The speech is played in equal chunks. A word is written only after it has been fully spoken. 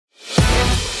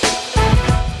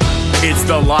It's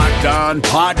the Locked On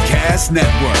Podcast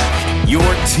Network, your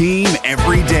team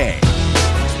every day.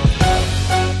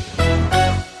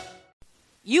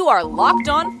 You are Locked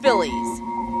On Phillies,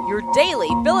 your daily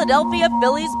Philadelphia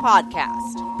Phillies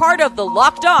podcast. Part of the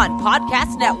Locked On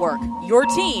Podcast Network, your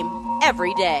team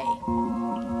every day.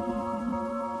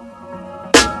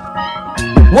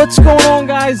 What's going on,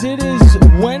 guys? It is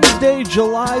Wednesday,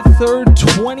 July 3rd,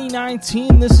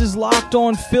 2019. This is Locked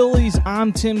On Phillies.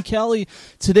 I'm Tim Kelly.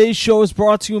 Today's show is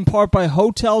brought to you in part by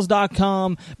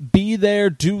Hotels.com. Be there,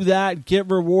 do that,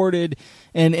 get rewarded.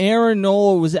 And Aaron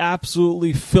Nola was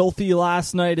absolutely filthy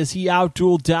last night as he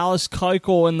outdueled Dallas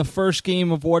Keuchel in the first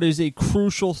game of what is a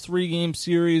crucial three-game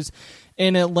series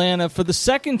in Atlanta. For the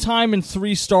second time in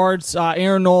 3 starts,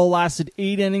 Aaron Nola lasted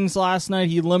 8 innings last night.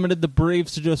 He limited the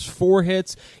Braves to just 4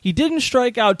 hits. He didn't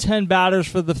strike out 10 batters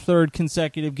for the third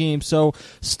consecutive game, so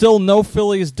still no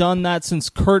Philly has done that since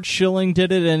Curt Schilling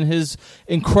did it in his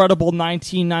incredible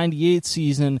 1998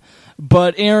 season.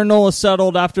 But Aaron Nola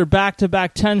settled after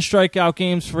back-to-back 10 strikeout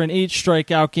games for an 8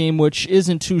 strikeout game, which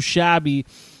isn't too shabby.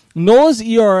 Nola's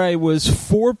ERA was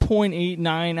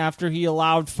 4.89 after he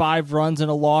allowed 5 runs in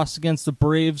a loss against the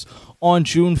Braves on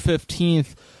June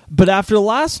 15th. But after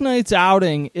last night's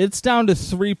outing, it's down to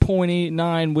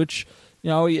 3.89, which, you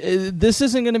know, this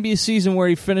isn't going to be a season where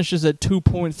he finishes at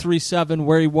 2.37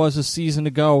 where he was a season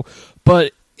ago.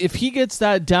 But if he gets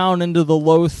that down into the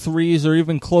low 3s or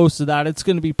even close to that, it's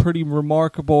going to be pretty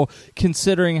remarkable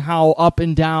considering how up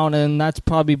and down, and that's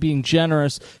probably being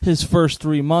generous, his first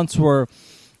 3 months were.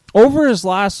 Over his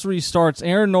last 3 starts,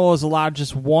 Aaron Nola has allowed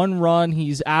just 1 run.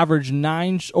 He's averaged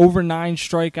over 9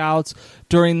 strikeouts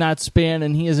during that span,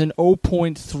 and he has an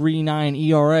 0.39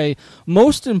 ERA.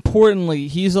 Most importantly,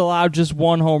 he's allowed just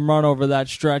 1 home run over that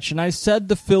stretch. And I said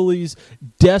the Phillies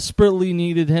desperately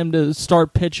needed him to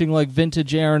start pitching like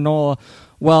vintage Aaron Nola.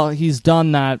 Well, he's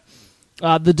done that.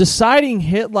 The deciding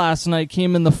hit last night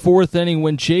came in the 4th inning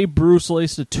when Jay Bruce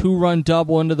laced a 2-run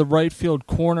double into the right field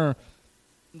corner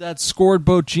that scored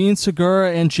both Gene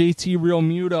Segura and JT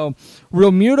Realmuto.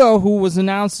 Realmuto, who was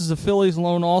announced as the Phillies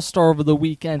lone all-star over the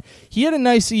weekend, he had a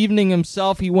nice evening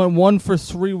himself. He went 1 for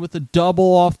 3 with a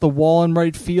double off the wall in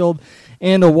right field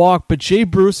and a walk, but Jay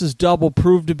Bruce's double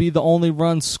proved to be the only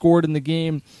run scored in the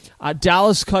game.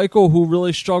 Dallas Keuchel, who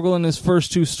really struggled in his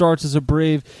first 2 starts as a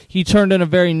Brave, he turned in a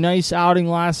very nice outing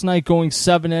last night, going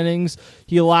 7 innings.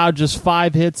 He allowed just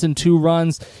 5 hits and 2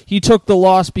 runs. He took the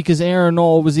loss because Aaron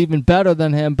Nola was even better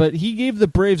than him, but he gave the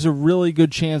Braves a really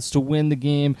good chance to win the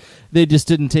game. They just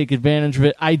didn't take advantage of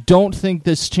it. I don't think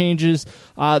this changes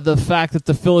the fact that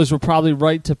the Phillies were probably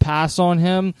right to pass on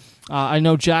him. I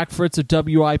know Jack Fritz of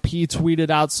WIP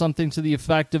tweeted out something to the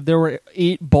effect of there were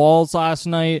 8 balls last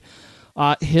night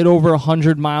hit over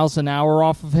 100 miles an hour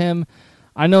off of him.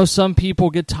 I know some people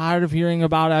get tired of hearing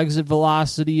about exit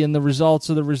velocity and the results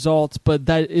of the results, but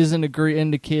that isn't a great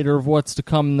indicator of what's to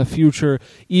come in the future,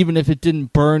 even if it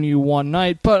didn't burn you one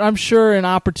night. But I'm sure an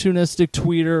opportunistic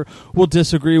tweeter will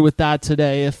disagree with that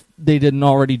today if they didn't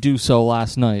already do so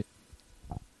last night.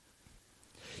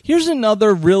 Here's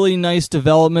another really nice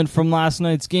development from last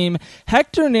night's game.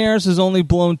 Hector Neris has only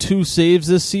blown 2 saves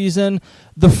this season.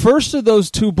 The first of those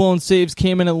 2 blown saves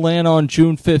came in Atlanta on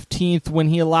June 15th when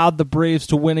he allowed the Braves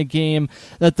to win a game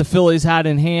that the Phillies had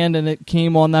in hand, and it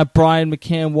came on that Brian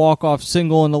McCann walk-off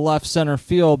single in the left center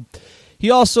field.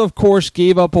 He also, of course,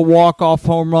 gave up a walk-off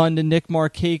home run to Nick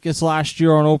Markakis last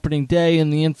year on opening day in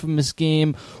the infamous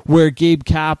game where Gabe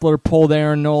Kapler pulled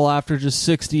Aaron Nola after just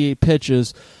 68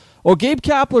 pitches. Well, Gabe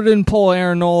Kapler didn't pull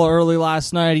Aaron Nola early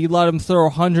last night. He let him throw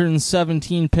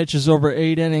 117 pitches over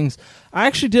 8 innings. I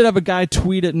actually did have a guy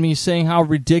tweet at me saying how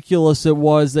ridiculous it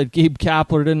was that Gabe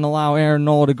Kapler didn't allow Aaron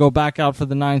Nola to go back out for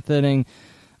the 9th inning.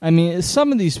 I mean,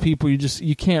 some of these people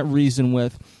you can't reason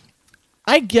with.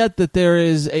 I get that there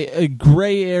is a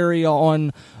gray area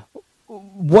on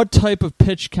what type of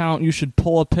pitch count you should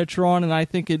pull a pitcher on, and I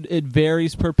think it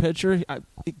varies per pitcher.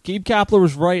 Gabe Kapler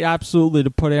was right, absolutely,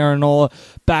 to put Aaron Nola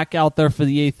back out there for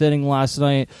the 8th inning last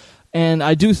night. And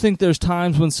I do think there's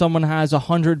times when someone has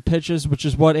 100 pitches, which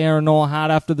is what Aaron Nola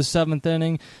had after the 7th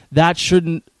inning. That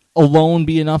shouldn't alone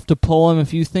be enough to pull him.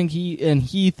 If you think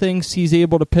he thinks he's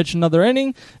able to pitch another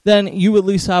inning, then you at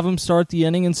least have him start the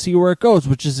inning and see where it goes,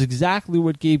 which is exactly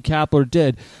what Gabe Kapler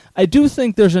did. I do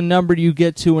think there's a number you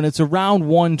get to, and it's around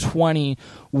 120,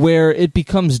 where it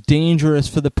becomes dangerous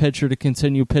for the pitcher to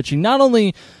continue pitching. Not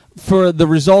only for the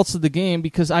results of the game,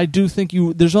 because I do think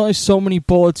there's only so many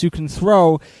bullets you can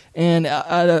throw, and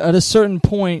at a certain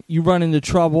point you run into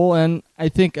trouble, and I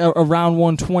think around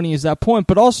 120 is that point,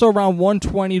 but also around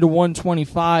 120 to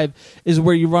 125 is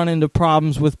where you run into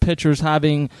problems with pitchers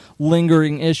having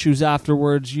lingering issues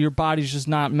afterwards. Your body's just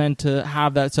not meant to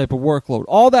have that type of workload.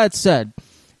 All that said,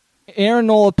 Aaron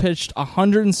Nola pitched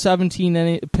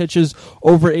 117 pitches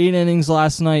over 8 innings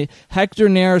last night. Hector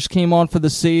Neris came on for the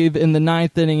save in the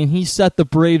 9th inning, and he set the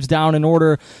Braves down in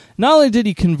order. Not only did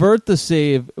he convert the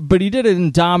save, but he did it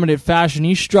in dominant fashion.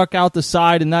 He struck out the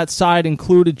side, and that side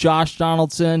included Josh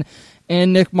Donaldson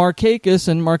and Nick Markakis,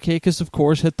 and Markakis, of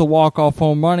course, hit the walk-off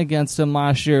home run against him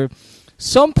last year.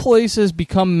 Some places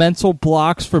become mental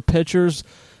blocks for pitchers.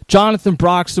 Jonathan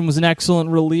Broxton was an excellent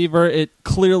reliever. It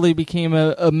clearly became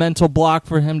a mental block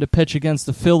for him to pitch against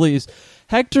the Phillies.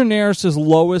 Hector Neris'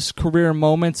 lowest career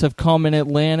moments have come in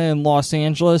Atlanta and Los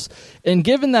Angeles, and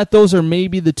given that those are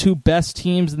maybe the 2 best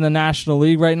teams in the National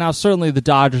League right now, certainly the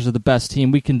Dodgers are the best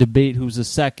team. We can debate who's the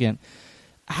second.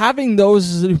 Having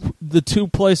those the 2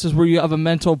 places where you have a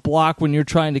mental block when you're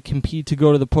trying to compete to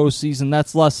go to the postseason,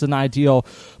 that's less than ideal.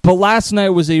 But last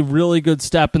night was a really good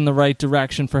step in the right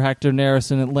direction for Hector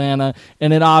Neris in Atlanta,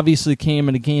 and it obviously came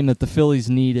in a game that the Phillies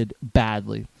needed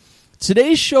badly.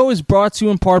 Today's show is brought to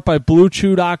you in part by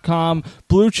BlueChew.com.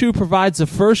 Blue Chew provides the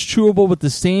first chewable with the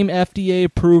same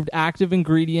FDA-approved active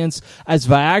ingredients as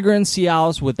Viagra and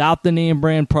Cialis without the name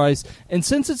brand price. And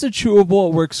since it's a chewable,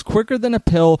 it works quicker than a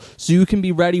pill, so you can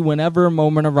be ready whenever a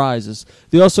moment arises.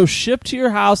 They also ship to your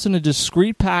house in a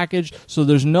discreet package, so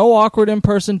there's no awkward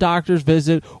in-person doctor's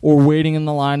visit or waiting in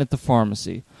the line at the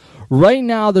pharmacy. Right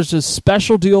now, there's a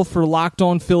special deal for Locked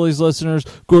On Phillies listeners.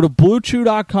 Go to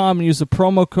BlueChew.com and use the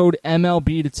promo code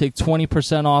MLB to take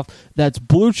 20% off. That's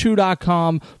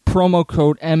BlueChew.com, promo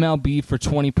code MLB for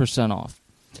 20% off.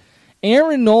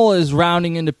 Aaron Nola is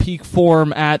rounding into peak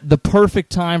form at the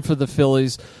perfect time for the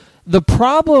Phillies. The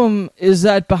problem is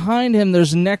that behind him,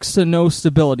 there's next to no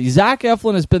stability. Zach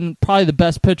Eflin has been probably the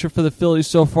best pitcher for the Phillies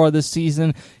so far this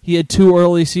season. He had 2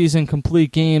 early season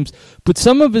complete games, but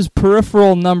some of his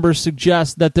peripheral numbers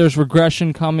suggest that there's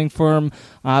regression coming for him.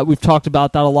 We've talked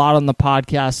about that a lot on the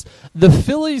podcast. The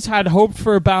Phillies had hoped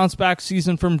for a bounce-back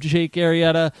season from Jake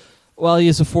Arrieta. Well, he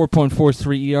has a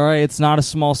 4.43 ERA. It's not a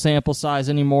small sample size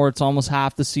anymore. It's almost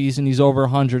half the season. He's over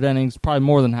 100 innings, probably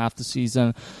more than half the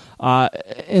season.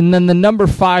 And then the number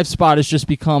 5 spot has just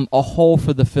become a hole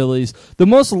for the Phillies. The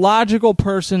most logical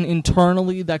person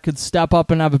internally that could step up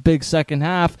and have a big second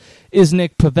half is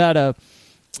Nick Pivetta.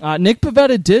 Nick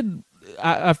Pivetta did,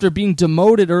 after being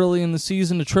demoted early in the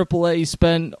season to AAA, he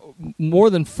spent more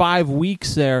than 5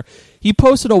 weeks there. He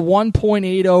posted a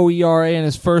 1.80 ERA in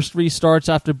his first 3 starts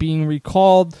after being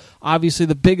recalled. Obviously,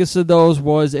 the biggest of those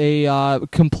was a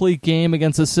complete game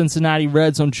against the Cincinnati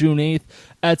Reds on June 8th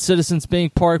at Citizens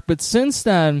Bank Park. But since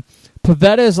then,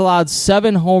 Pivetta has allowed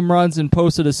 7 home runs and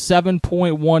posted a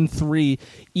 7.13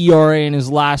 ERA in his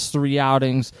last 3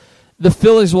 outings. The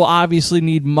Phillies will obviously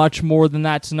need much more than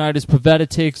that tonight as Pivetta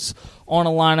takes on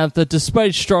a lineup that,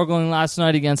 despite struggling last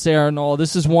night against Aaron Nola,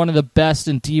 this is one of the best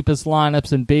and deepest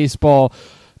lineups in baseball.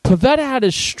 Pivetta had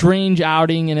a strange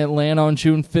outing in Atlanta on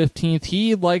June 15th.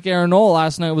 He, like Aaron Nola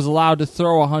last night, was allowed to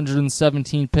throw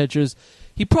 117 pitches.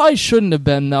 He probably shouldn't have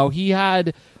been, though. He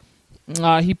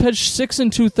pitched 6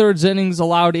 2/3 innings,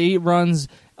 allowed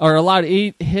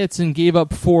 8 hits, and gave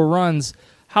up 4 runs.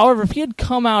 However, if he had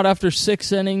come out after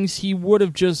 6 innings, he would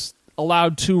have just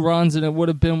allowed 2 runs, and it would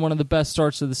have been one of the best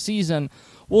starts of the season.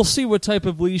 We'll see what type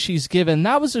of leash he's given.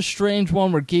 That was a strange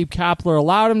one where Gabe Kapler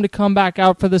allowed him to come back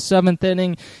out for the 7th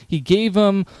inning. He gave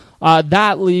him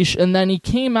that leash, and then he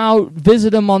came out,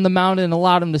 visited him on the mound, and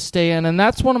allowed him to stay in. And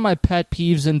that's one of my pet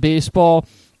peeves in baseball.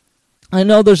 I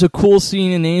know there's a cool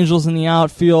scene in Angels in the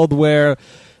Outfield where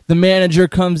the manager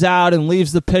comes out and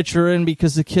leaves the pitcher in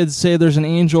because the kids say there's an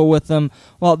angel with them.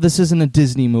 Well, this isn't a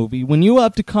Disney movie. When you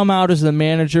have to come out as the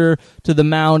manager to the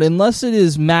mound, unless it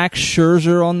is Max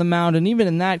Scherzer on the mound, and even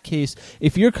in that case,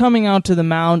 if you're coming out to the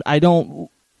mound, I don't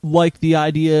like the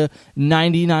idea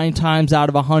 99 times out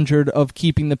of 100 of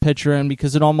keeping the pitcher in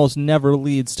because it almost never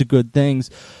leads to good things.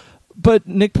 But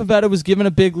Nick Pivetta was given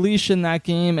a big leash in that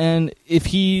game, and if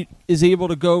he is able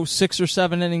to go 6 or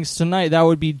 7 innings tonight, that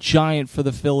would be giant for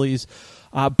the Phillies.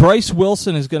 Bryce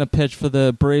Wilson is going to pitch for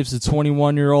the Braves, the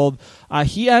 21-year-old.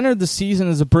 He entered the season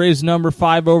as a Braves number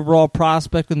 5 overall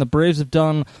prospect, and the Braves have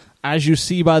done, as you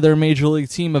see by their Major League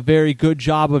team, a very good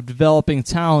job of developing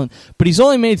talent. But he's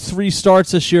only made 3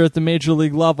 starts this year at the Major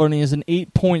League level, and he has an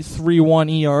 8.31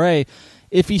 ERA.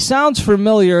 If he sounds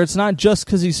familiar, it's not just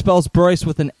because he spells Bryce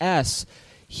with an S.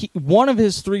 One of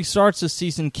his 3 starts this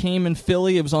season came in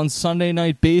Philly. It was on Sunday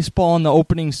Night Baseball in the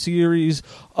opening series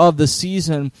of the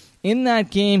season. In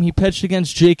that game, he pitched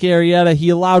against Jake Arrieta. He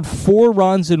allowed 4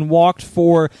 runs and walked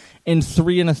 4 in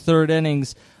 3 1/3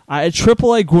 innings. At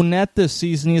AAA Gwinnett this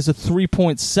season, he has a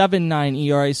 3.79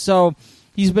 ERA. So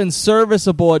he's been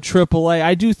serviceable at AAA.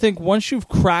 I do think once you've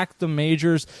cracked the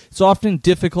majors, it's often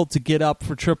difficult to get up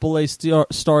for AAA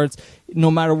starts,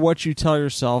 no matter what you tell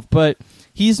yourself. But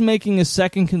he's making his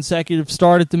 2nd consecutive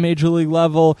start at the major league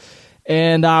level.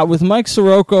 And with Mike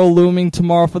Soroka looming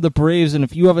tomorrow for the Braves, and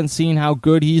if you haven't seen how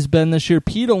good he's been this year,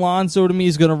 Pete Alonso to me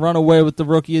is going to run away with the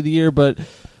Rookie of the Year, but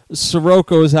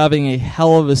Soroka is having a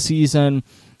hell of a season.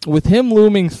 With him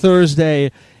looming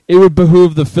Thursday, it would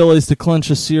behoove the Phillies to clinch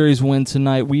a series win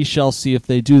tonight. We shall see if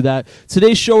they do that.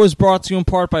 Today's show is brought to you in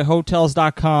part by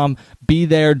Hotels.com. Be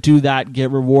there, do that,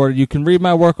 get rewarded. You can read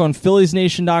my work on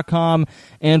PhilliesNation.com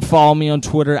and follow me on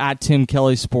Twitter at Tim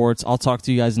Kelly Sports. I'll talk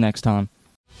to you guys next time.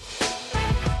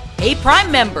 Hey,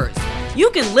 Prime members,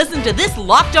 you can listen to this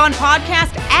Locked On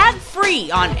podcast ad-free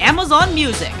on Amazon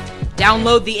Music.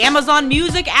 Download the Amazon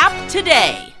Music app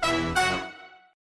today.